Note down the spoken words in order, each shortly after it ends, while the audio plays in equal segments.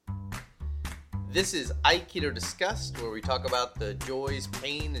This is Aikido Discussed, where we talk about the joys,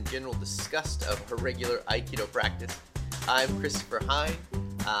 pain, and general disgust of a regular Aikido practice. I'm Christopher Hine.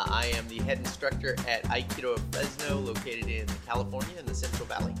 I am the head instructor at Aikido of Fresno, located in California in the Central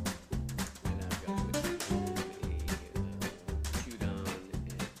Valley. And I've got with me a Chudan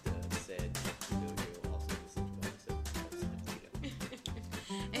and said Dojo, also the Central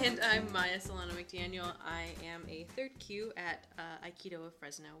Valley of And I'm Maya Solano McDaniel. I am a third Q at Aikido of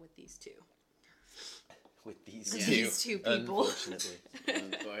Fresno with these two. With these Yeah. two, These two people. Unfortunately.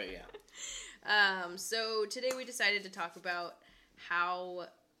 So today we decided to talk about how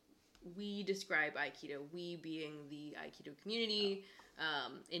we describe Aikido. We being the Aikido community,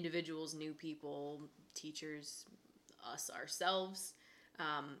 individuals, new people, teachers, us ourselves.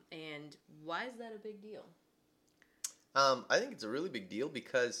 And why is that a big deal? I think it's a really big deal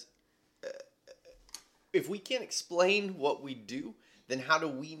because if we can't explain what we do, then how do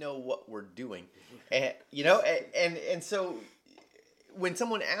we know what we're doing? And, and so when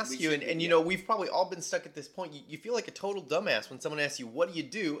someone asks you, and you know, we've probably all been stuck at this point, you feel like a total dumbass when someone asks you, what do you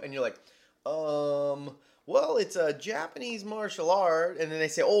do? And you're like, well, it's a Japanese martial art. And then they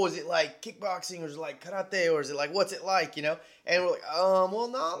say, oh, is it like kickboxing or is it like karate or is it like, what's it like, you know? And we're like, well,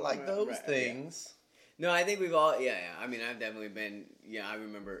 not like those things. Yeah. No, I think we've all, I mean, I've definitely been, I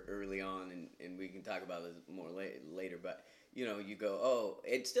remember early on, and we can talk about this more later, but, you know, you go, oh,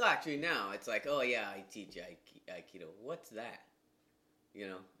 it's still actually now, it's like, oh, yeah, I teach Aikido. What's that? You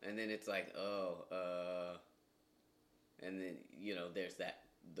know, and then it's like, and then, you know, there's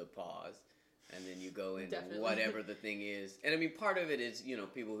the pause, and then you go into whatever the thing is. And I mean, part of it is, you know,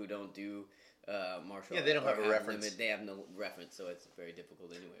 people who don't do martial arts. They don't have a reference. They have no reference, so it's very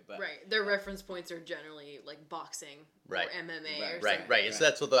difficult anyway. But Right. Their reference points are generally like boxing or MMA or something. Right. So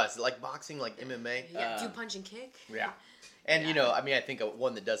that's what that's like, boxing, like MMA. Yeah, do you punch and kick? Yeah. And, you know, I mean, I think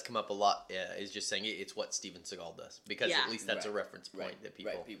one that does come up a lot is just saying it's what Steven Seagal does. Because at least that's a reference point that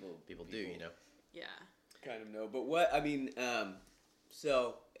people do, you know. Yeah. Kind of know. But what, I mean,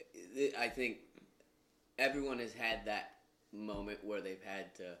 so I think everyone has had that moment where they've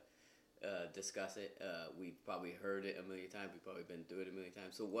had to discuss it. We've probably heard it a million times. We've probably been through it a million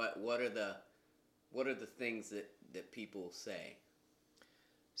times. So what are the things that people say?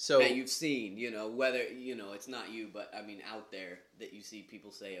 So that you've seen, you know, whether, you know, it's not you, but I mean out there that you see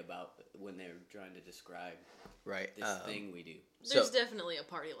people say about when they're trying to describe this thing we do. There's definitely a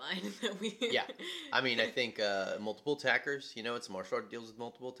party line that we... Yeah. I mean, I think multiple attackers, you know, it's a martial art that deals with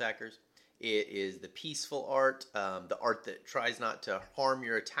multiple attackers. It is the peaceful art, the art that tries not to harm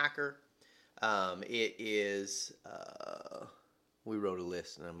your attacker. It is... we wrote a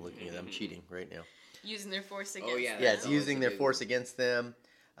list, and I'm looking at it. I'm cheating right now. Using their force against them. Yeah, it's using their force against them.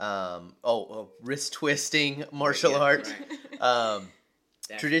 Wrist twisting martial art. Right.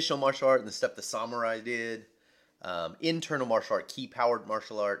 Traditional martial art and the stuff the samurai did. Internal martial art, key powered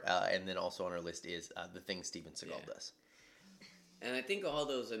martial art, and then also on our list is the things Steven Seagal does. And I think all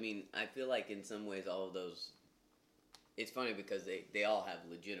those, I mean, I feel like in some ways all of those, it's funny because they all have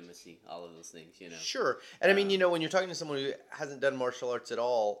legitimacy, all of those things, you know. Sure. And I mean, you know, when you're talking to someone who hasn't done martial arts at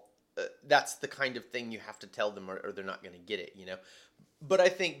all, that's the kind of thing you have to tell them or they're not going to get it, you know. But I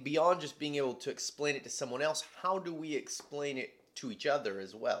think beyond just being able to explain it to someone else, how do we explain it to each other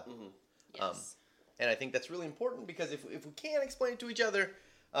as well? Mm-hmm. Yes. And I think that's really important because if we can't explain it to each other,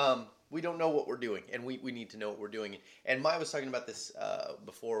 we don't know what we're doing, and we need to know what we're doing. And Maya was talking about this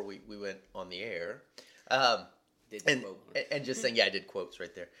before we went on the air. And just saying, I did quotes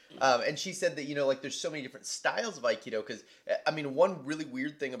right there. And she said that, you know, like there's so many different styles of Aikido because, I mean, one really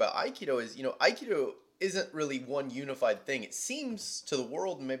weird thing about Aikido is, you know, Aikido isn't really one unified thing. It seems to the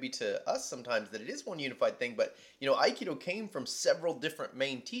world and maybe to us sometimes that it is one unified thing, but, you know, Aikido came from several different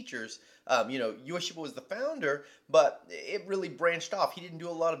main teachers. You know, Ueshiba was the founder, but it really branched off. He didn't do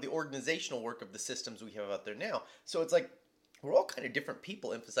a lot of the organizational work of the systems we have out there now. So it's like we're all kind of different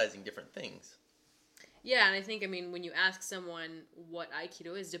people emphasizing different things. Yeah, and I think, I mean, when you ask someone what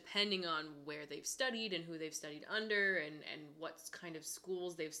Aikido is, depending on where they've studied and who they've studied under and what kind of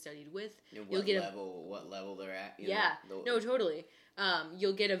schools they've studied with, and you'll get what level they're at. No, totally.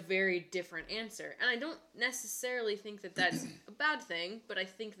 You'll get a very different answer. And I don't necessarily think that that's a bad thing, but I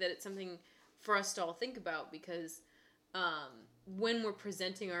think that it's something for us to all think about because when we're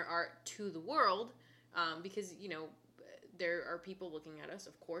presenting our art to the world, because, you know, there are people looking at us,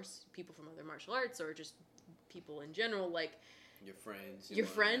 of course, people from other martial arts or just people in general, like... Your friends.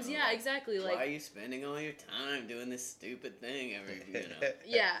 Exactly. Why are you spending all your time doing this stupid thing you know?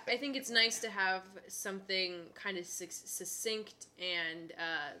 Yeah, I think it's nice to have something kind of succinct and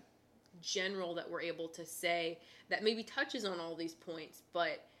general that we're able to say that maybe touches on all these points,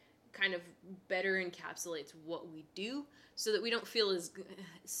 but kind of better encapsulates what we do, so that we don't feel as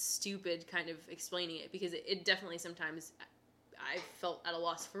stupid kind of explaining it, because it definitely sometimes I felt at a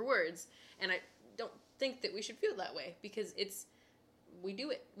loss for words, and I don't think that we should feel that way, because we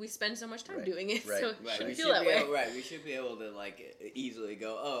do it. We spend so much time doing it, so it shouldn't feel that way. We should be able to like easily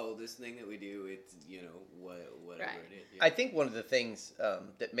go, oh, this thing that we do, it's whatever it is. I think one of the things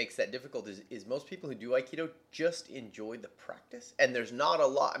that makes that difficult is most people who do Aikido just enjoy the practice, and there's not a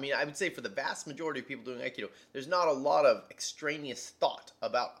lot. I mean, I would say for the vast majority of people doing Aikido, there's not a lot of extraneous thought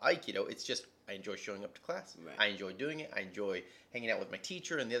about Aikido. It's just, I enjoy showing up to class. Right. I enjoy doing it. I enjoy hanging out with my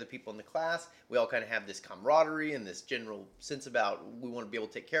teacher and the other people in the class. We all kind of have this camaraderie and this general sense about we want to be able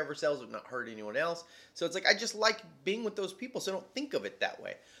to take care of ourselves and not hurt anyone else. So it's like, I just like being with those people, so I don't think of it that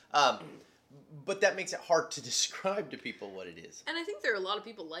way. But that makes it hard to describe to people what it is. And I think there are a lot of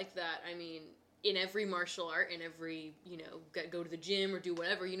people like that. I mean, in every martial art, in every, go to the gym or do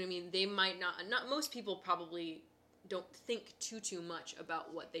whatever, you know what I mean? They might not most people probably don't think too much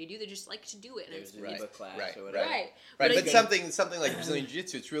about what they do. They just like to do it. And There's a Zumba class or whatever. whatever. Right. But something like Brazilian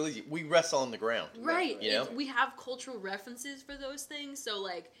Jiu-Jitsu, it's really easy. We wrestle on the ground. Right. You know? We have cultural references for those things. So,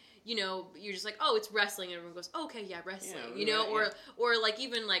 like, you're just like, oh, it's wrestling. And everyone goes, oh, okay, yeah, wrestling. Or like,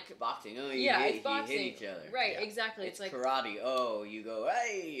 even like... boxing. Oh, it's boxing. You hit each other. Right, exactly. It's like... karate. Oh, you go,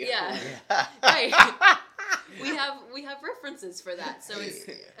 hey! Yeah. Right. We have references for that, so it's...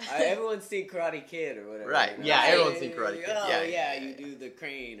 everyone's seen Karate Kid or whatever. Right, yeah, everyone's seen Karate Kid. Oh, yeah, you do the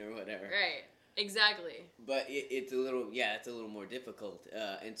crane or whatever. Right, exactly. But it's a little more difficult.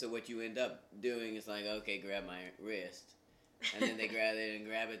 And so what you end up doing is like, okay, grab my wrist. And then they grab it and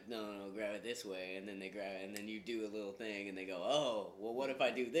grab it, no, grab it this way. And then they grab it, and then you do a little thing, and they go, oh, well, what if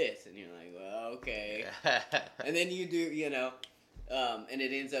I do this? And you're like, well, okay. And then you do, and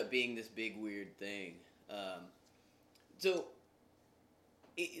it ends up being this big weird thing. So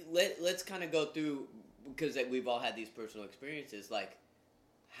let's kind of go through, because we've all had these personal experiences. Like,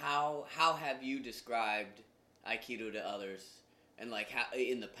 how have you described Aikido to others, and like how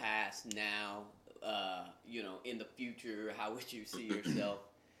in the past, now, in the future, how would you see yourself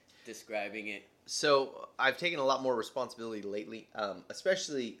describing it? So I've taken a lot more responsibility lately,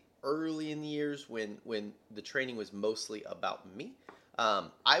 especially early in the years when the training was mostly about me.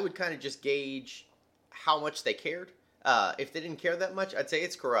 I would kind of just gauge how much they cared. If they didn't care that much, I'd say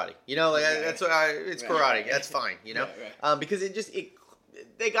it's karate. That's what it's karate. Right. That's fine. Right. Because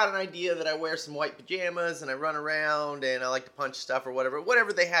they got an idea that I wear some white pajamas and I run around and I like to punch stuff or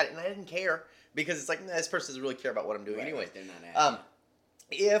whatever they had, and I didn't care because it's like, this person doesn't really care about what I'm doing anyway. They're not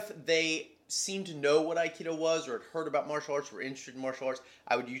if they seemed to know what Aikido was or had heard about martial arts, were interested in martial arts,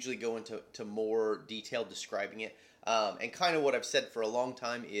 I would usually go into more detail describing it. And kind of what I've said for a long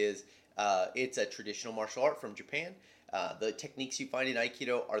time is it's a traditional martial art from Japan. The techniques you find in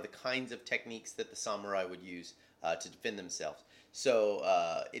Aikido are the kinds of techniques that the samurai would use to defend themselves.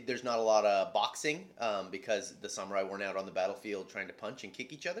 So there's not a lot of boxing because the samurai weren't out on the battlefield trying to punch and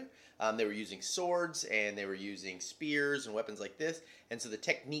kick each other. They were using swords and they were using spears and weapons like this. And so the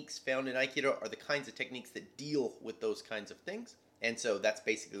techniques found in Aikido are the kinds of techniques that deal with those kinds of things. And so that's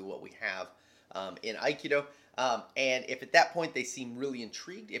basically what we have in Aikido. And if at that point they seem really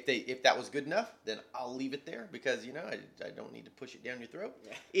intrigued, if that was good enough, then I'll leave it there because, I don't need to push it down your throat.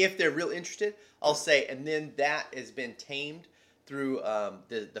 Yeah. If they're real interested, I'll say, and then that has been tamed through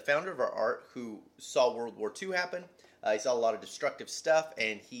the founder of our art who saw World War II happen. He saw a lot of destructive stuff,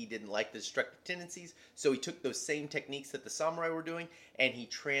 and he didn't like the destructive tendencies. So he took those same techniques that the samurai were doing, and he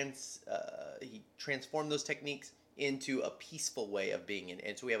transformed those techniques into a peaceful way of being in.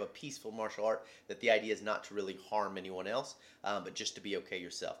 And so we have a peaceful martial art that the idea is not to really harm anyone else, but just to be okay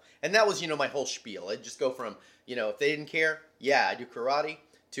yourself. And that was, my whole spiel. I'd just go from, if they didn't care, yeah, I do karate,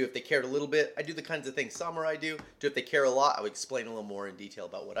 to if they cared a little bit, I do the kinds of things samurai do, to if they care a lot, I would explain a little more in detail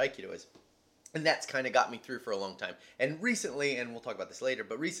about what Aikido is. And that's kind of got me through for a long time. And recently, and we'll talk about this later,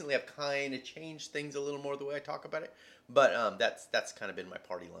 but recently I've kind of changed things a little more the way I talk about it. But that's kind of been my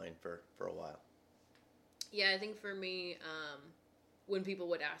party line for a while. Yeah, I think for me, when people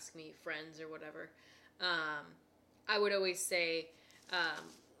would ask me, friends or whatever, I would always say,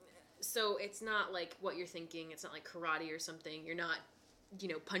 so it's not like what you're thinking. It's not like karate or something. You're not,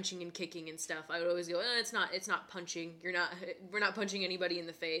 punching and kicking and stuff. I would always go, it's not punching. We're not punching anybody in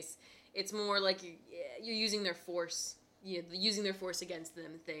the face. It's more like you're using their force, using their force against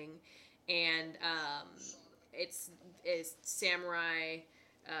them thing. And it's samurai.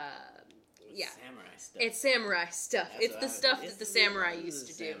 Yeah, samurai stuff. It's samurai stuff. It's the stuff that the samurai used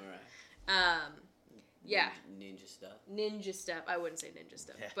to do. Yeah. Ninja stuff. Ninja stuff. I wouldn't say ninja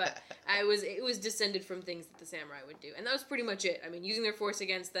stuff, but it was descended from things that the samurai would do, and that was pretty much it. I mean, using their force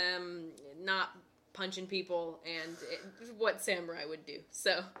against them, not punching people, and what samurai would do.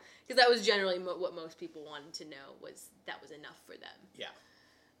 So, because that was generally what most people wanted to know was that was enough for them. Yeah.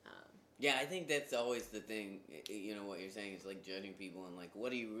 Yeah, I think that's always the thing. You know, what you're saying is like judging people and like, what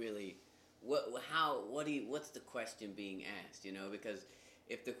do you really, what's the question being asked? You know, because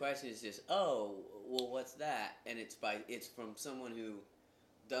if the question is just, oh, well, what's that? And it's from someone who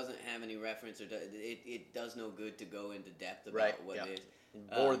doesn't have any reference or it does no good to go into depth about what it is.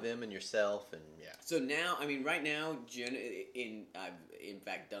 Bore them and yourself, and yeah. So now, I mean, right now, I've in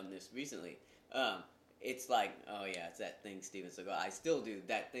fact done this recently. It's like, oh yeah, it's that thing Steven Seagal. I still do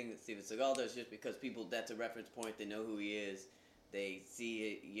that thing that Steven Seagal does just because people, that's a reference point. They know who he is. They see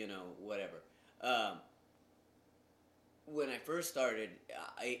it, you know, whatever. When I first started,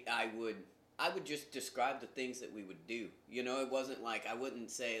 I would just describe the things that we would do. You know, it wasn't like, I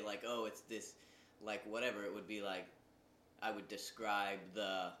wouldn't say like, oh, it's this, like whatever. It would be like, I would describe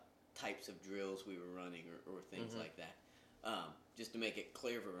the types of drills we were running or things like that. Just to make it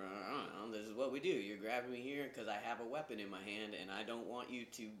clear for this is what we do. You're grabbing me here because I have a weapon in my hand and I don't want you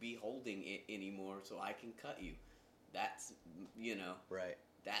to be holding it anymore so I can cut you. That's, you know, right.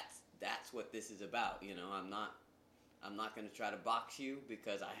 That's what this is about. You know, I'm not going to try to box you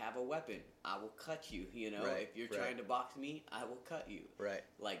because I have a weapon. I will cut you. You know, if you're trying to box me, I will cut you. Right.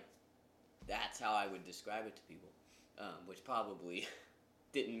 Like, that's how I would describe it to people, which probably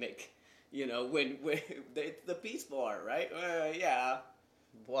didn't make. You know, when the peaceful art, right? Yeah.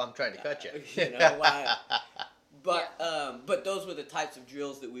 Well, I'm trying to cut you. You know why? But those were the types of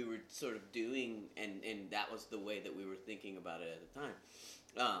drills that we were sort of doing, and that was the way that we were thinking about it at the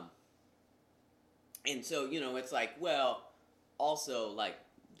time. And so, you know, it's like, well, also like,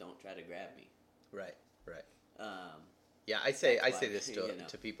 don't try to grab me. Right. Yeah, I say this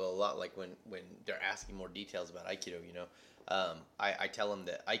to people a lot. Like when they're asking more details about Aikido, you know. I tell them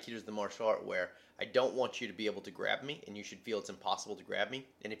that Aikido is the martial art where I don't want you to be able to grab me, and you should feel it's impossible to grab me.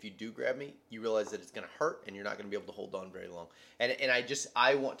 And if you do grab me, you realize that it's going to hurt, and you're not going to be able to hold on very long. And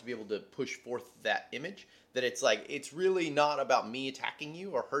I want to be able to push forth that image that it's like it's really not about me attacking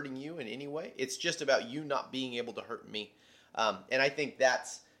you or hurting you in any way. It's just about you not being able to hurt me. And I think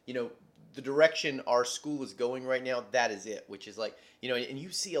that's, you know, the direction our school is going right now, that is it, which is like, you know, and you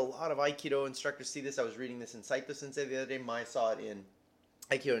see a lot of Aikido instructors see this. I was reading this in Saito Sensei the other day. Maya saw it in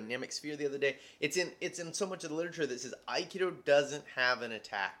Aikido Dynamic Sphere the other day. It's in so much of the literature that says Aikido doesn't have an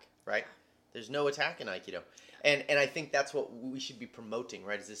attack, right? There's no attack in Aikido. And I think that's what we should be promoting,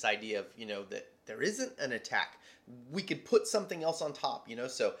 right? Is this idea of, you know, that there isn't an attack. We could put something else on top, you know?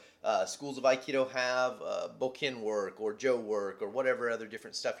 So schools of Aikido have Bokken work or Jo work or whatever other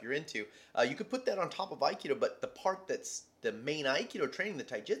different stuff you're into. You could put that on top of Aikido, but the part that's the main Aikido training, the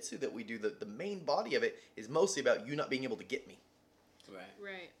Taijutsu that we do, the main body of it is mostly about you not being able to get me.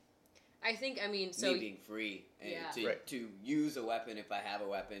 Right. I think, I mean, so... Me being free and to use a weapon if I have a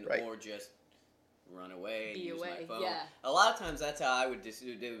weapon or just run away and use my phone. Yeah. A lot of times that's how I would just,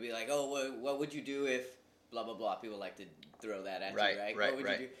 they would be like, oh, what would you do if blah, blah, blah. People like to throw that at you, right? What would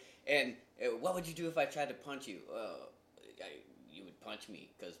you do? And what would you do if I tried to punch you? You would punch me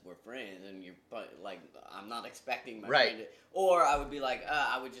because we're friends and you're like, I'm not expecting my friend to, or I would be like,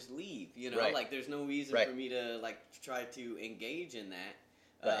 I would just leave, you know? Like there's no reason for me to like try to engage in that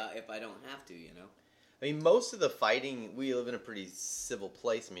if I don't have to, you know? I mean, most of the fighting, we live in a pretty civil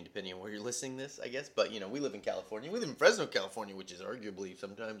place. I mean, depending on where you're listening this, I guess. But, you know, we live in California. We live in Fresno, California, which is arguably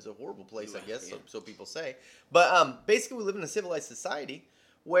sometimes a horrible place, I guess, so people say. But basically, we live in a civilized society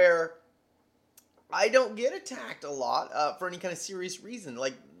where I don't get attacked a lot for any kind of serious reason.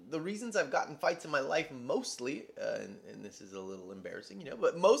 Like, the reasons I've gotten fights in my life mostly, and this is a little embarrassing, you know,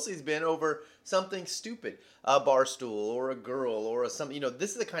 but mostly has been over something stupid. A bar stool or a girl or something. You know,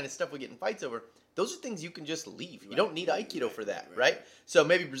 this is the kind of stuff we get in fights over. Those are things you can just leave. You don't need Aikido for that, right? So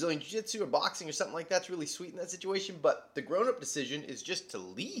maybe Brazilian Jiu-Jitsu or boxing or something like that's really sweet in that situation, but the grown-up decision is just to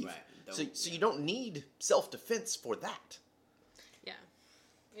leave. So you don't need self-defense for that. Yeah.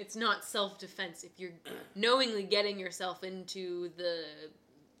 It's not self-defense if you're knowingly getting yourself into the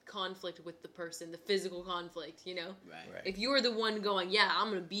conflict with the person, the physical conflict, you know? Right. If you're the one going, yeah, I'm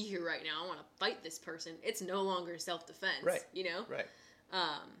going to be here right now, I want to fight this person, it's no longer self-defense, you know? Right.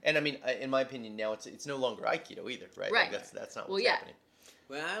 And I mean, in my opinion, now it's no longer Aikido either, right? Right. Like that's not what's happening.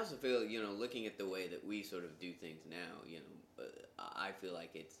 Well, I also feel, you know, looking at the way that we sort of do things now, you know, I feel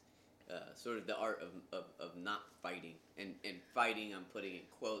like it's sort of the art of not fighting. And fighting, I'm putting in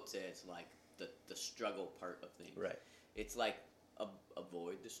quotes as like the struggle part of things. Right. It's like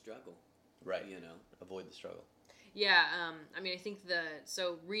avoid the struggle. Right. You know. Avoid the struggle. Yeah, I mean, I think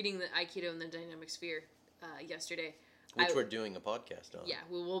reading the Aikido and the Dynamic Sphere yesterday. Which we're doing a podcast on. Yeah,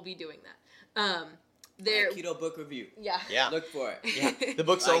 we will be doing that. Aikido book review. Yeah. Yeah. Look for it. Yeah. The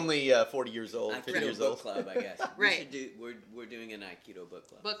book's only 40 years old, 50 Aikido years book old. club, I guess. Right. We're doing an Aikido book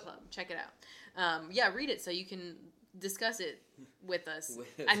club. Book club. Check it out. Yeah, read it so you can discuss it with us.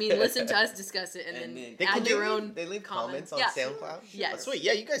 I mean, listen to us discuss it and then add your own They leave comments on Yeah. SoundCloud? Yes. Oh, sweet.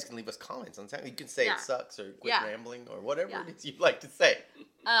 Yeah, you guys can leave us comments on SoundCloud. You can say Yeah. it sucks or quit Yeah. rambling or whatever Yeah. it is you'd like to say.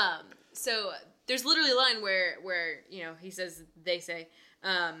 So there's literally a line where he says, they say,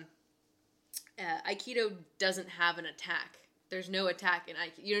 Aikido doesn't have an attack. There's no attack in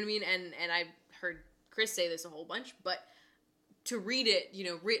Aikido. You know what I mean? And I've heard Chris say this a whole bunch, but to read it,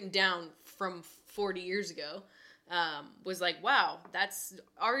 written down from 40 years ago, was like, wow, that's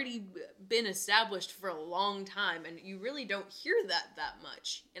already been established for a long time, and you really don't hear that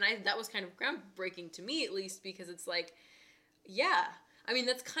much. And that was kind of groundbreaking to me, at least, because it's like, yeah, I mean,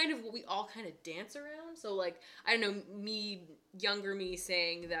 that's kind of what we all kind of dance around. So, like, I don't know, younger me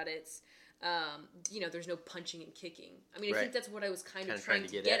saying that it's, there's no punching and kicking. I mean, I think that's what I was kind of trying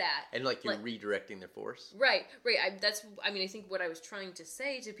to get at. And, like, you're redirecting their force. Right. I think what I was trying to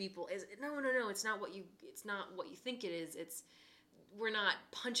say to people is, no, it's not what you think it is. We're not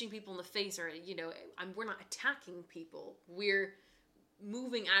punching people in the face or, we're not attacking people. We're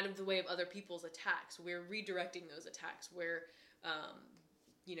moving out of the way of other people's attacks. We're redirecting those attacks. We're,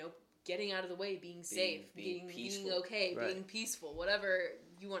 getting out of the way, being safe, being okay, right. being peaceful, whatever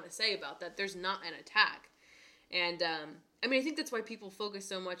you want to say about that. There's not an attack. And, I think that's why people focus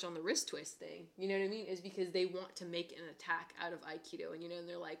so much on the wrist twist thing. You know what I mean? Is because they want to make an attack out of Aikido. And, and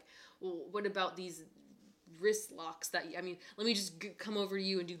they're like, well, what about these wrist locks that, let me just come over to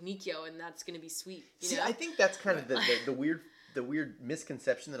you and do Nikyo and that's going to be sweet. You know? I think that's kind of the weird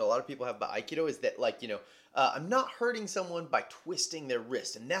misconception that a lot of people have about Aikido is that, like, I'm not hurting someone by twisting their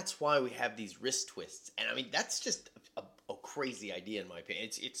wrist, and that's why we have these wrist twists. And that's just a crazy idea in my opinion.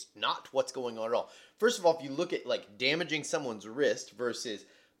 It's not what's going on at all. First of all, if you look at like damaging someone's wrist versus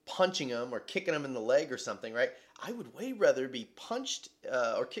punching them or kicking them in the leg or something, right? I would way rather be punched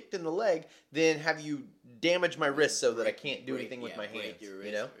or kicked in the leg than have you damage my wrist so that I can't do anything with my hands.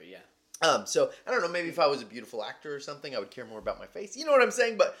 So I don't know. Maybe if I was a beautiful actor or something, I would care more about my face. You know what I'm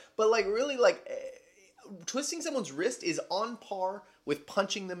saying? But like really, like twisting someone's wrist is on par with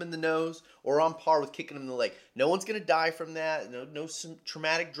punching them in the nose or on par with kicking them in the leg. No one's gonna die from that. No some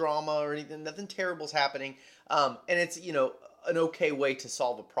traumatic drama or anything. Nothing terrible's happening. And it's an okay way to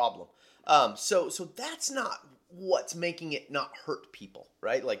solve a problem. So that's not what's making it not hurt people,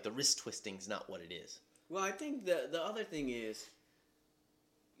 right? Like the wrist twisting's not what it is. Well, I think the other thing is,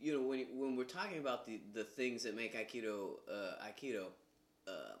 when we're talking about the things that make Aikido,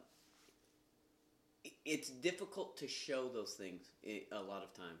 it's difficult to show those things a lot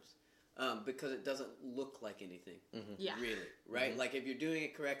of times because it doesn't look like anything. Mm-hmm. Yeah. Really, right? Mm-hmm. Like if you're doing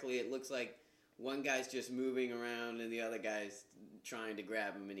it correctly, it looks like one guy's just moving around and the other guy's trying to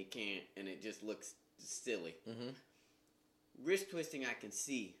grab him and he can't, and it just looks silly. Mm-hmm. Wrist twisting, I can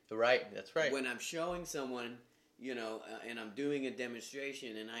see. Right, that's right. When I'm showing someone, and I'm doing a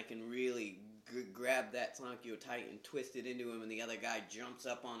demonstration, and I can really grab that Sankyo tight and twist it into him, and the other guy jumps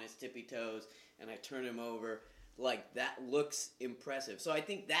up on his tippy toes, and I turn him over. Like, that looks impressive. So I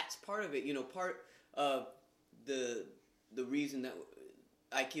think that's part of it. Part of the reason that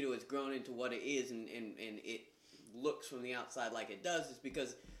Aikido has grown into what it is, and it looks from the outside like it does, is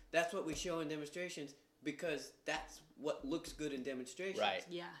because that's what we show in demonstrations, because that's what looks good in demonstrations. Right.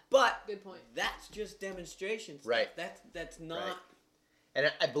 Yeah. But good point. That's just demonstrations. Right. That's not. Right.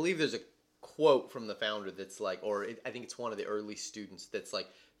 And I believe there's a quote from the founder that's like, I think it's one of the early students that's like,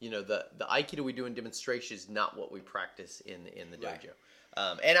 the Aikido we do in demonstration is not what we practice in the dojo.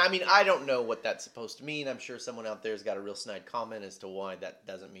 Right. And I don't know what that's supposed to mean. I'm sure someone out there's got a real snide comment as to why that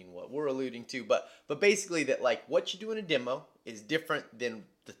doesn't mean what we're alluding to. But basically that, like, what you do in a demo is different than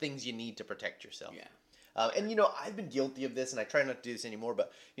the things you need to protect yourself. Yeah. And I've been guilty of this, and I try not to do this anymore,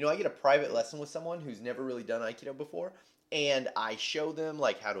 but, I get a private lesson with someone who's never really done Aikido before, and I show them,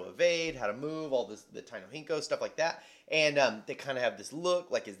 like, how to evade, how to move, all this, the Taino Hinko, stuff like that, and they kind of have this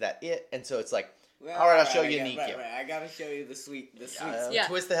look, like, is that it? And so it's like, all right, I'll show you Nikyo. Right. I gotta show you the sweet. Yeah.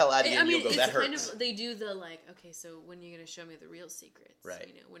 Twist the hell out of you, and you'll go, it's that kind hurts. of, they do the, like, okay, so when are you going to show me the real secrets?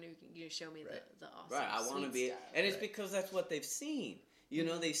 Right. When are you going to show me the awesome Right, I want to be, stuff. and it's because that's what they've seen.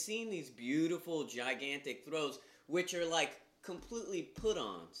 They've seen these beautiful, gigantic throws, which are like completely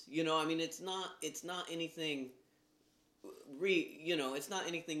put-ons. It's not anything. it's not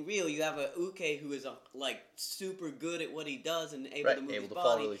anything real. You have a Uke who is like super good at what he does and able to move his fall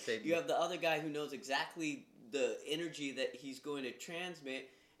body. really safely. You have the other guy who knows exactly the energy that he's going to transmit,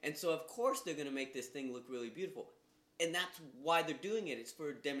 and so of course they're going to make this thing look really beautiful. And that's why they're doing it. It's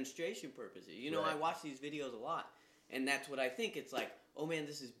for demonstration purposes. I watch these videos a lot, and that's what I think. It's like, oh man,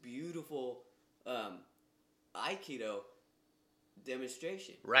 this is beautiful Aikido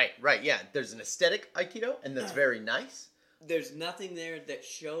demonstration. Right, yeah. There's an aesthetic Aikido, and that's very nice. There's nothing there that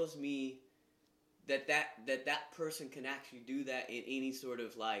shows me that person can actually do that in any sort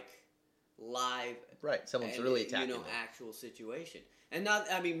of like live, right? Someone's really attacking actual situation. And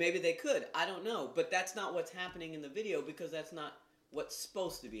maybe they could. I don't know, but that's not what's happening in the video because that's not what's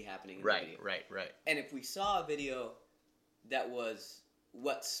supposed to be happening in the video. Right. And if we saw a video that was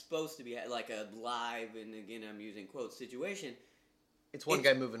what's supposed to be like a live, and again I'm using quotes, situation, it's one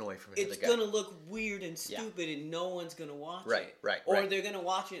guy moving away from another guy. It's going to look weird and stupid, and no one's going to watch it. Right. Or they're going to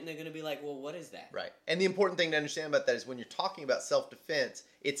watch it and they're going to be like, well, what is that? Right. And the important thing to understand about that is when you're talking about self-defense,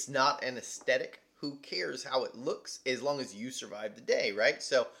 it's not an aesthetic. Who cares how it looks as long as you survive the day, right?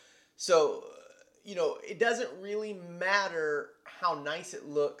 So it doesn't really matter how nice it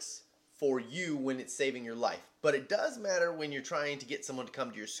looks for you when it's saving your life. But it does matter when you're trying to get someone to come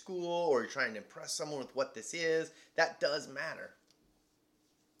to your school or you're trying to impress someone with what this is. That does matter.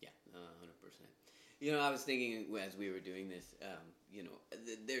 Yeah, 100%. I was thinking as we were doing this,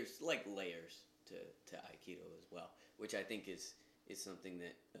 there's like layers to Aikido as well, which I think is something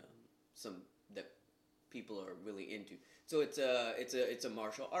that that people are really into. So it's a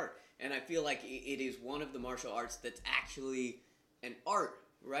martial art, and I feel like it is one of the martial arts that's actually an art,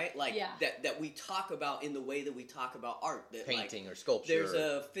 right? Like that we talk about in the way that we talk about art, that painting or sculpture. There's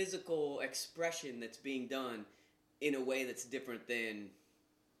a physical expression that's being done in a way that's different than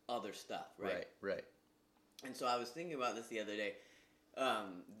other stuff, right? Right. And so I was thinking about this the other day.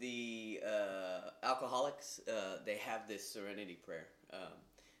 The alcoholics, they have this serenity prayer.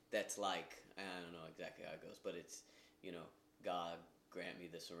 That's like, I don't know exactly how it goes, but it's, God grant me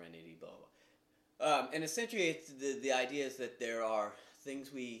the serenity, blah, blah. And essentially, it's the idea is that there are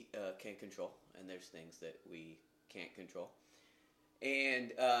things we can control, and there's things that we can't control.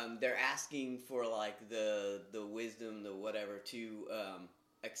 And they're asking for, like, the wisdom, the whatever, to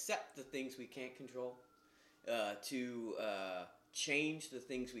accept the things we can't control, to change the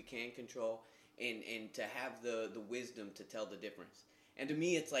things we can control, and to have the wisdom to tell the difference. And to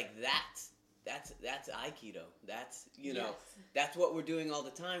me, it's like that's Aikido. That's that's what we're doing all the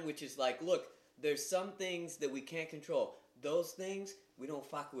time. Which is like, look, there's some things that we can't control. Those things we don't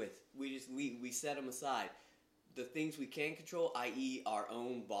fuck with. We set them aside. The things we can control, i.e., our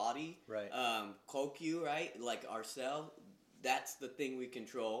own body, right? Kokyu, right? Like ourselves. That's the thing we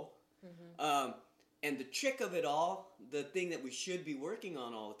control. Mm-hmm. And the trick of it all, the thing that we should be working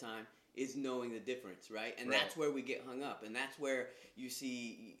on all the time, is knowing the difference, right? And that's where we get hung up, and that's where you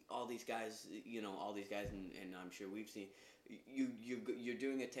see all these guys, and I'm sure we've seen you're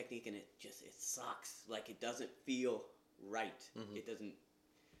doing a technique and it sucks, like it doesn't feel right. Mm-hmm. It doesn't,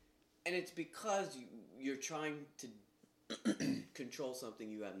 and it's because you're trying to control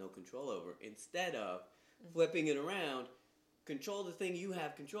something you have no control over instead of flipping it around. Control the thing you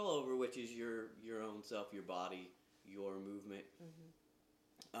have control over, which is your own self, your body, your movement.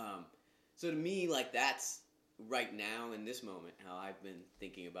 Mm-hmm. So to me, like, that's right now in this moment how I've been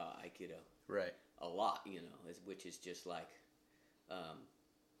thinking about Aikido. Right. A lot, which is just like,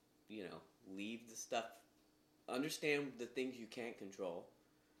 leave the stuff, understand the things you can't control,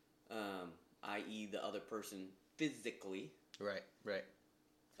 i.e. the other person physically. Right.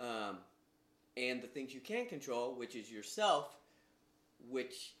 And the things you can control, which is yourself,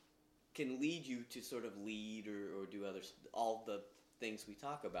 which can lead you to sort of lead or do all the things we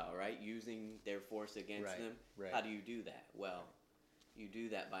talk about, right? Using their force against them. Right. How do you do that? Well, you do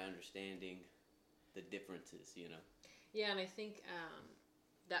that by understanding the differences, Yeah, and I think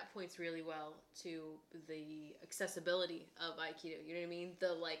that points really well to the accessibility of Aikido. You know what I mean?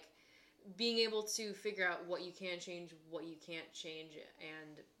 The, like, being able to figure out what you can change, what you can't change,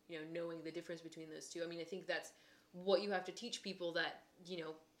 and, knowing the difference between those two. I mean, I think that's what you have to teach people that,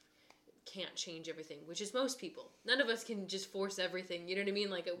 can't change everything, which is most people. None of us can just force everything, you know what I mean?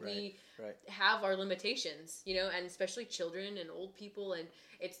 Like, we have our limitations, and especially children and old people, and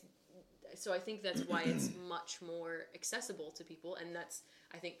so I think that's why it's much more accessible to people, and that's,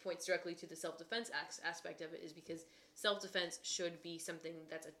 I think, points directly to the self-defense aspect of it, is because self-defense should be something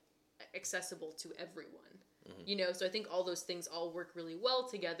that's accessible to everyone. Mm-hmm. So I think all those things all work really well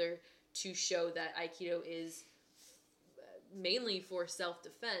together to show that Aikido is mainly for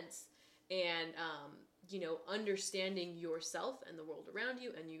self-defense, and understanding yourself and the world around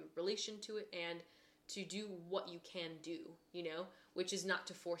you and your relation to it, and to do what you can do, which is not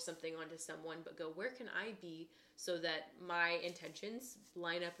to force something onto someone, but go, where can I be so that my intentions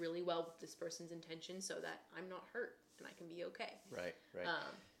line up really well with this person's intentions so that I'm not hurt and I can be okay. Right. Yeah.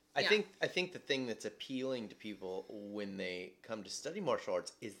 I think the thing that's appealing to people when they come to study martial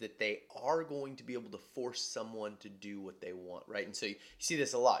arts is that they are going to be able to force someone to do what they want, right? And so you see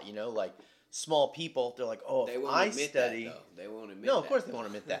this a lot, like small people, they're like, oh, if I study... That, though. They won't admit No, that. of course they won't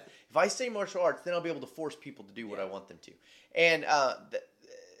admit that. If I study martial arts, then I'll be able to force people to do what I want them to. And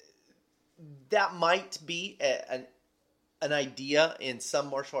that might be an idea in some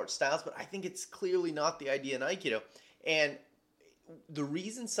martial arts styles, but I think it's clearly not the idea in Aikido. And the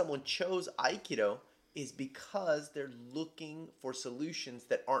reason someone chose Aikido is because they're looking for solutions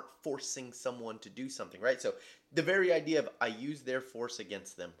that aren't forcing someone to do something, right? So the very idea of I use their force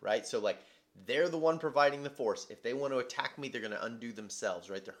against them, right? So like they're the one providing the force. If they want to attack me, they're going to undo themselves,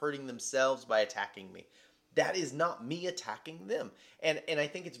 right? They're hurting themselves by attacking me. That is not me attacking them. And I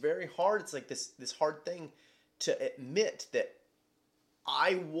think it's very hard. It's like this hard thing to admit that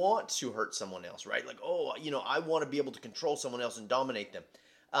I want to hurt someone else, right? Like, I want to be able to control someone else and dominate them.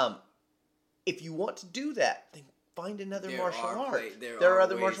 If you want to do that, then find another martial art. There are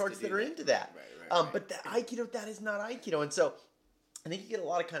other martial arts that are into that. Right. But the Aikido, that is not Aikido. And so I think you get a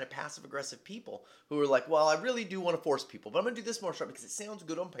lot of kind of passive-aggressive people who are like, well, I really do want to force people, but I'm going to do this martial art because it sounds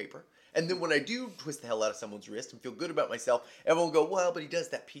good on paper. And then when I do twist the hell out of someone's wrist and feel good about myself, everyone will go, well, but he does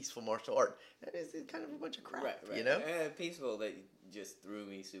that peaceful martial art. That is kind of a bunch of crap, right. Peaceful, that just threw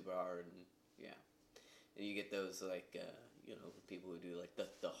me super hard. And you get those, like, people who do, like,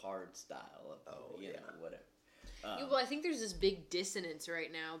 the hard style of, whatever. Well, I think there's this big dissonance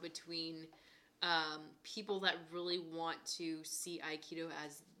right now between people that really want to see Aikido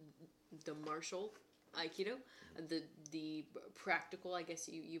as the martial Aikido, the practical, I guess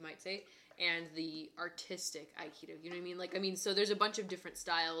you might say, and the artistic Aikido. You know what I mean? So there's a bunch of different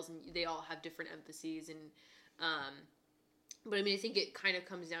styles, and they all have different emphases, and but I think it kind of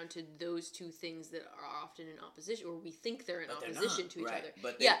comes down to those two things that are often in opposition, or we think they're in opposition to each other.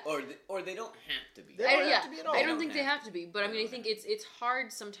 But or they don't have to be. They don't have to be at all. I don't think they have to be, but I think it's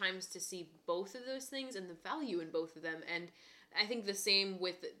hard sometimes to see both of those things and the value in both of them. And I think the same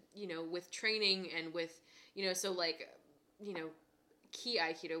with with training and with so like Ki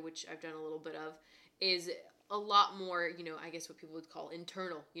Aikido, which I've done a little bit of, is a lot more I guess what people would call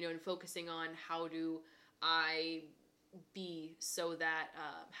internal, and focusing on how do I be so that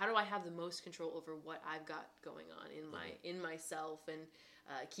how do I have the most control over what I've got going on in myself, and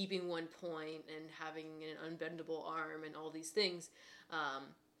keeping one point and having an unbendable arm and all these things,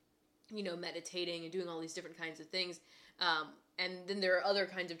 meditating and doing all these different kinds of things, and then there are other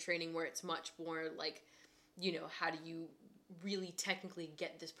kinds of training where it's much more like how do you really technically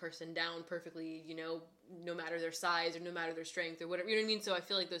get this person down perfectly, no matter their size or no matter their strength or whatever, you know what I mean? So I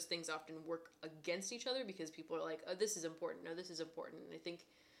feel like those things often work against each other because people are like, oh, this is important, no, this is important. And I think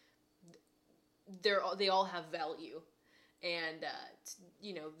they all have value. And,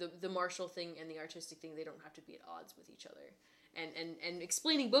 the martial thing and the artistic thing, they don't have to be at odds with each other. And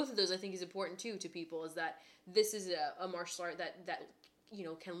explaining both of those, I think, is important, too, to people, is that this is a martial art that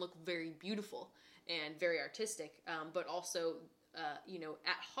can look very beautiful and very artistic, but also,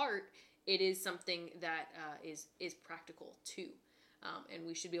 at heart, it is something that is practical too, and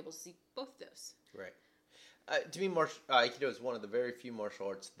we should be able to see both of those. Right. To me, Aikido is one of the very few martial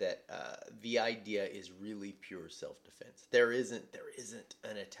arts that the idea is really pure self-defense. There isn't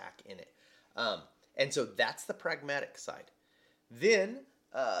an attack in it, and so that's the pragmatic side. Then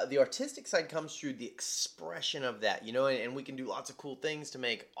the artistic side comes through the expression of that, and we can do lots of cool things to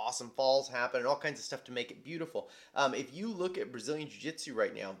make awesome falls happen and all kinds of stuff to make it beautiful. If you look at Brazilian Jiu-Jitsu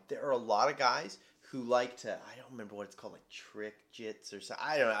right now, there are a lot of guys who like to, I don't remember what it's called, like trick jits or something.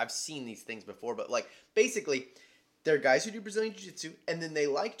 I don't know. I've seen these things before, but like basically there are guys who do Brazilian Jiu-Jitsu, and then they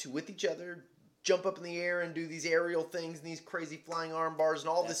like to, with each other, jump up in the air and do these aerial things and these crazy flying arm bars and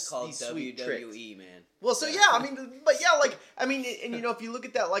all these sweet tricks. WWE, man. Well, so if you look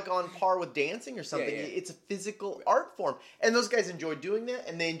at that like on par with dancing or something, it's a physical art form. And those guys enjoy doing that,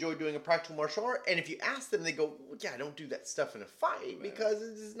 and they enjoy doing a practical martial art. And if you ask them, they go, well, yeah, I don't do that stuff in a fight because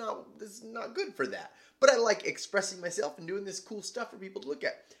this is not good for that. But I like expressing myself and doing this cool stuff for people to look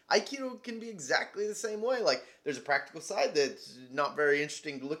at. Aikido can be exactly the same way. Like, there's a practical side that's not very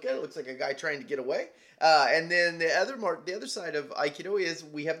interesting to look at. It looks like a guy trying to get away. And then the other side of Aikido is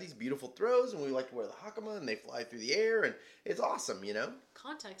we have these beautiful throws, and we like to wear the hakama, and they fly through the air, and it's awesome,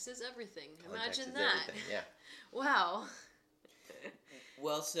 Context is everything. Context Imagine is that. Everything. Yeah. Wow.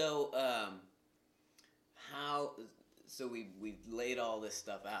 Well, so how. So we laid all this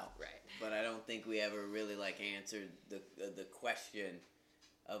stuff out, Right. But I don't think we ever really like answered the question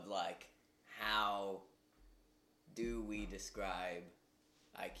of like how do we describe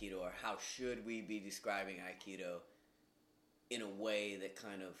Aikido, or how should we be describing Aikido in a way that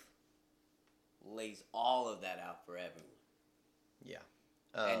kind of lays all of that out for everyone. Yeah.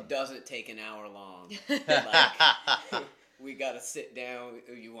 And doesn't take an hour long. Like, we gotta sit down.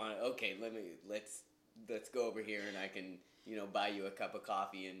 You want to? Okay, let's go over here, and I can buy you a cup of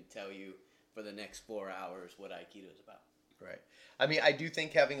coffee and tell you for the next 4 hours what Aikido is about. Right. I mean, I do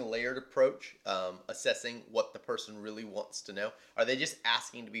think having a layered approach, assessing what the person really wants to know. Are they just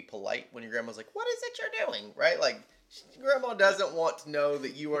asking to be polite when your grandma's like, "What is it you're doing?" Right? Like, grandma doesn't want to know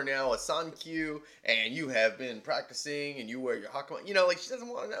that you are now a Sankyu and you have been practicing and you wear your hakama. Like, she doesn't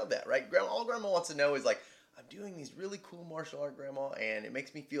want to know that, right? All grandma wants to know is like, I'm doing these really cool martial art, grandma, and it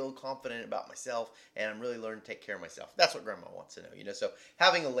makes me feel confident about myself, and I'm really learning to take care of myself. That's what grandma wants to know, So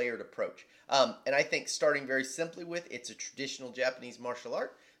having a layered approach. And I think starting very simply with, it's a traditional Japanese martial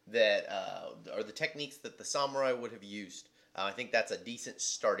art that are the techniques that the samurai would have used. I think that's a decent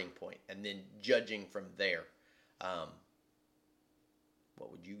starting point, and then judging from there. What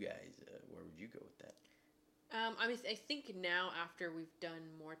would you guys, where would you go with that? I think now after we've done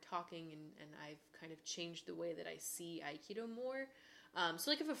more talking and I've kind of changed the way that I see Aikido more. So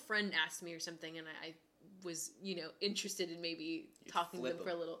like if a friend asked me or something and I was, interested in maybe talking to them for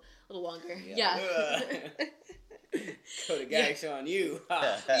a little longer. Yeah. Go to Gash on you.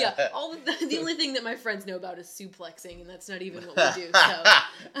 Yeah. The only thing that my friends know about is suplexing, and that's not even what we do. So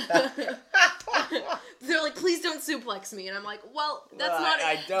they're like, "Please don't suplex me," and I'm like, "Well,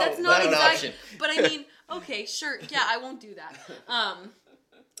 that's not an option." But I mean, okay, sure, yeah, I won't do that.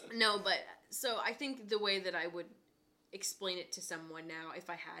 No, but so I think the way that I would explain it to someone now, if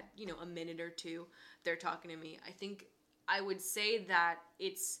I had a minute or two, they're talking to me, I think I would say that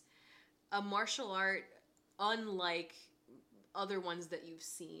it's a martial art unlike other ones that you've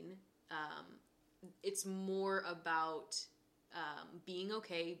seen. It's more about being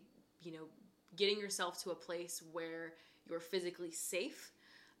okay, getting yourself to a place where you're physically safe.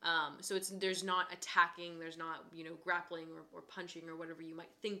 So there's not attacking, there's not, grappling or punching or whatever you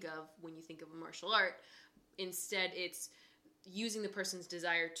might think of when you think of a martial art. Instead, it's using the person's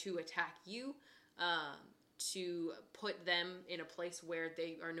desire to attack you, to put them in a place where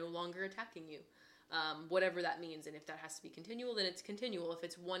they are no longer attacking you. Whatever that means, and if that has to be continual, then it's continual. If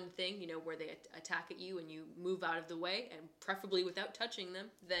it's one thing, where they attack at you and you move out of the way, and preferably without touching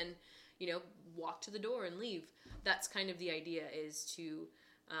them, then, walk to the door and leave. That's kind of the idea, is to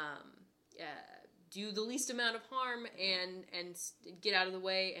do the least amount of harm and get out of the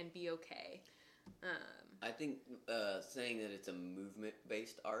way and be okay. I think saying that it's a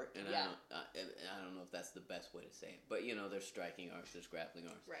movement-based art, and Yeah. I don't know if that's the best way to say it, but there's striking arts, there's grappling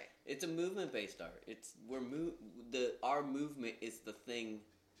arts. Right. It's a movement-based art. Our movement is the thing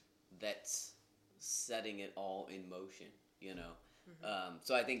that's setting it all in motion. Mm-hmm.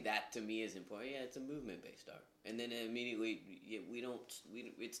 So I think that to me is important. Yeah, it's a movement-based art, and then immediately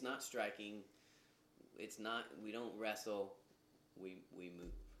it's not striking. We don't wrestle. We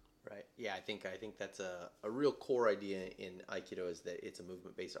move. Right. Yeah, I think that's a real core idea in Aikido, is that it's a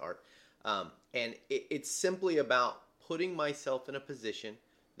movement-based art. And it's simply about putting myself in a position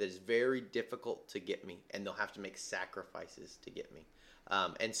that is very difficult to get me, and they'll have to make sacrifices to get me.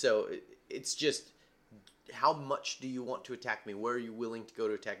 And so it's just, how much do you want to attack me? Where are you willing to go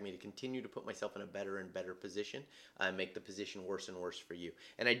to attack me to continue to put myself in a better and better position, make the position worse and worse for you?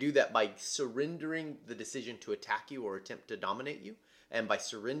 And I do that by surrendering the decision to attack you or attempt to dominate you. And by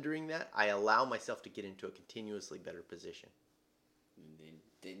surrendering that, I allow myself to get into a continuously better position. And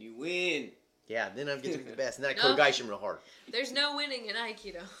then you win. Yeah, then I get to be the best. And then I Kogaishin real hard. There's no winning in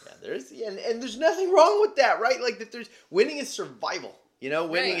Aikido. Yeah, and there's nothing wrong with that, right? Like, that winning is survival.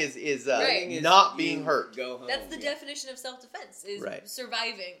 Winning Right. is not being hurt. Go home. That's the definition of self-defense, is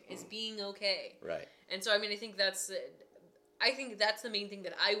surviving, is being okay. Right. And so, I mean, I think that's the main thing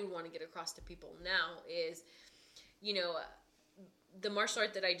that I would want to get across to people now is, the martial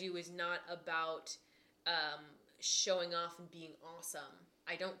art that I do is not about showing off and being awesome.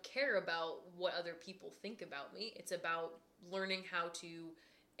 I don't care about what other people think about me. It's about learning how to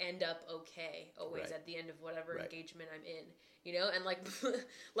end up okay always at the end of whatever engagement I'm in. And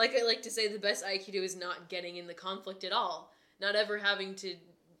like I like to say, the best Aikido is not getting in the conflict at all. Not ever having to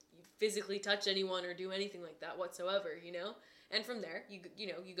physically touch anyone or do anything like that whatsoever, And from there,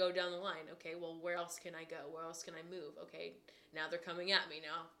 you go down the line. Okay, well, where else can I go? Where else can I move? Okay, now they're coming at me.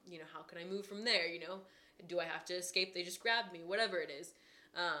 Now, how can I move from there? Do I have to escape? They just grabbed me. Whatever it is.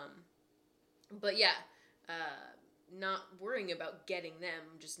 But yeah, not worrying about getting them,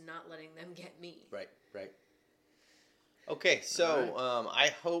 just not letting them get me. Right. Okay, so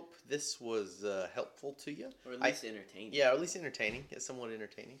I hope this was helpful to you. Or at least entertaining. Yeah, or at least entertaining. It's somewhat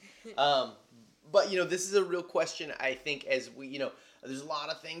entertaining. But, this is a real question, I think, as we, there's a lot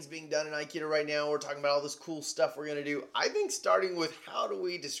of things being done in Aikido right now. We're talking about all this cool stuff we're going to do. I think starting with how do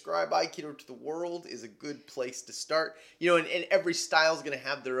we describe Aikido to the world is a good place to start. And every style is going to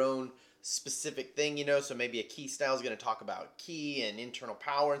have their own specific thing, so maybe a ki style is going to talk about ki and internal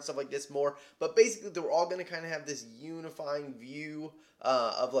power and stuff like this more, but basically they're all going to kind of have this unifying view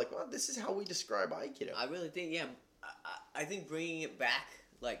of like, well, this is how we describe Aikido. I really think, I think bringing it back,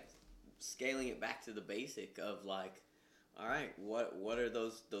 like scaling it back to the basic of like, all right, what are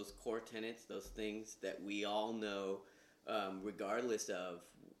those core tenets, those things that we all know, regardless of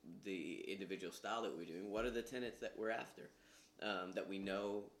the individual style that we're doing, what are the tenets that we're after, that we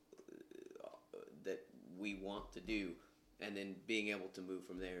know that we want to do, and then being able to move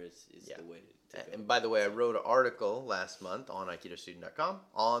from there is the way to go. And by the way, I wrote an article last month on AikidoStudent.com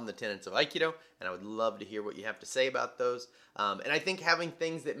on the tenets of Aikido, and I would love to hear what you have to say about those. And I think having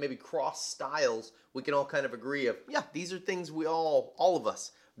things that maybe cross styles, we can all kind of agree of, these are things we all of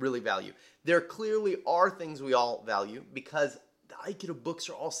us really value. There clearly are things we all value because the Aikido books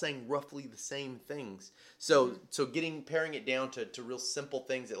are all saying roughly the same things. So pairing it down to real simple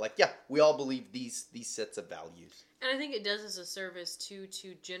things that like, we all believe these sets of values. And I think it does as a service to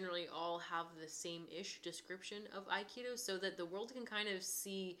generally all have the same-ish description of Aikido so that the world can kind of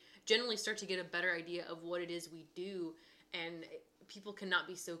generally start to get a better idea of what it is we do, and people cannot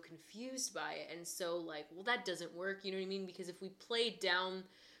be so confused by it and so like, well, that doesn't work, you know what I mean? Because if we play down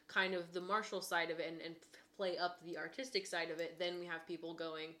kind of the martial side of it and play up the artistic side of it, then we have people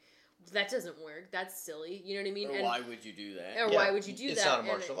going, that doesn't work, that's silly, you know what I mean? Or why would you do that? Or why would you do that? It's not a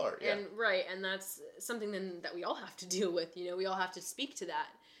martial art, And right, and that's something then that we all have to deal with, we all have to speak to that.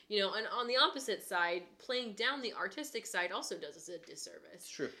 And on the opposite side, playing down the artistic side also does us a disservice. It's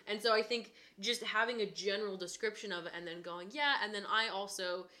true. And so I think just having a general description of it and then going, and then I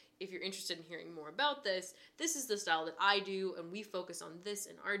also, if you're interested in hearing more about this is the style that I do, and we focus on this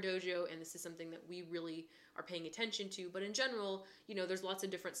in our dojo, and this is something that we really are paying attention to. But in general, there's lots of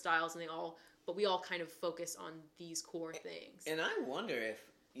different styles, and we all kind of focus on these core things. And I wonder if,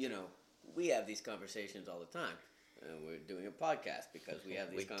 we have these conversations all the time. And we're doing a podcast because we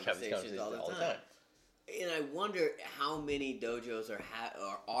have these conversations all the time. And I wonder how many dojos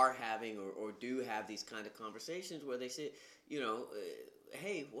are having or do have these kind of conversations where they say,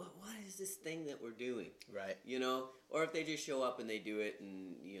 hey, what is this thing that we're doing? Right. Or if they just show up and they do it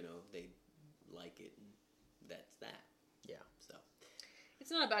and, they like it and that's that. Yeah. So.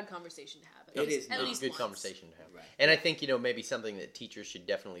 It's not a bad conversation to have. It is at least good once. Conversation to have. Right. And I think, maybe something that teachers should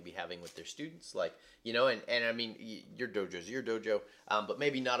definitely be having with their students, like, and I mean, your dojo's your dojo, but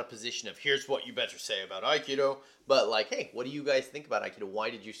maybe not a position of, here's what you better say about Aikido, but like, hey, what do you guys think about Aikido? Why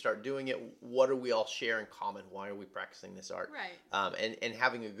did you start doing it? What do we all share in common? Why are we practicing this art? Right. And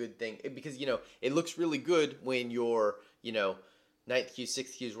having a good thing, because, it looks really good when you're, 9th Q,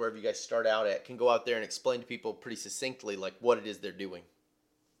 6th Qs, wherever you guys start out at, can go out there and explain to people pretty succinctly, like, what it is they're doing.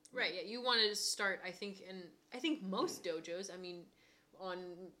 Right, yeah, you want to start, I think most dojos, I mean, on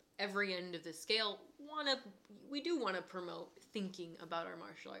every end of the scale, we do want to promote thinking about our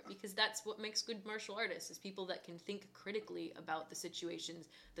martial art, because that's what makes good martial artists, is people that can think critically about the situations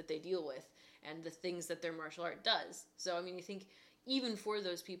that they deal with and the things that their martial art does. So, I mean, I think even for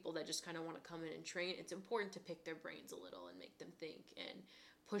those people that just kind of want to come in and train, it's important to pick their brains a little and make them think and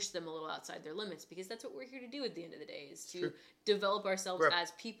push them a little outside their limits, because that's what we're here to do at the end of the day, is to develop ourselves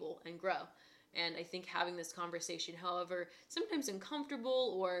as people and grow. And I think having this conversation, however sometimes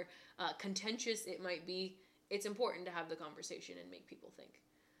uncomfortable or contentious it might be, it's important to have the conversation and make people think.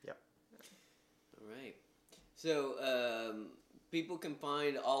 Yep. All right. So people can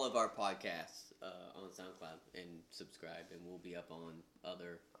find all of our podcasts on SoundCloud and subscribe, and we'll be up on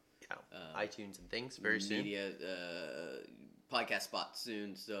other iTunes and things very soon. Media podcast spots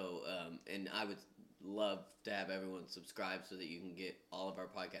soon. So, and I would love to have everyone subscribe so that you can get all of our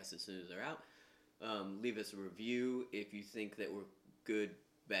podcasts as soon as they're out. Leave us a review if you think that we're good,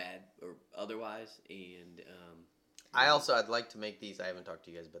 bad, or otherwise. And I'd like to make these. I haven't talked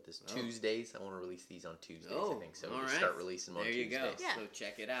to you guys about this. Tuesdays. I want to release these on Tuesdays. I think so. We'll just start releasing them on Tuesdays. There you go. Yeah. So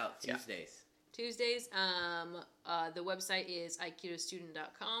check it out. Tuesdays. Tuesdays. The website is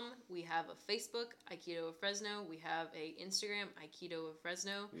AikidoStudent.com. We have a Facebook, Aikido of Fresno. We have a Instagram, Aikido of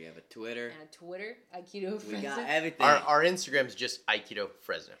Fresno. We have a Twitter. And a Twitter, Aikido of Fresno. We got everything. Our Instagram is just Aikido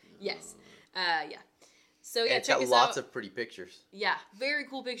Fresno. Yes. Yeah. So yeah, And it's check got us lots out. of pretty pictures. Yeah, very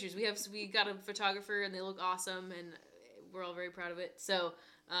cool pictures. We got a photographer and they look awesome and we're all very proud of it. So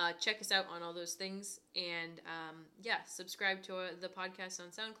check us out on all those things and subscribe to the podcast on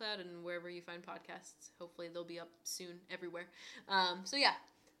SoundCloud and wherever you find podcasts. Hopefully they'll be up soon everywhere. So yeah,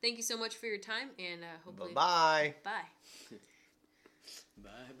 thank you so much for your time and hopefully Bye-bye. Bye. Bye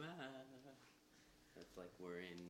bye. That's like we're in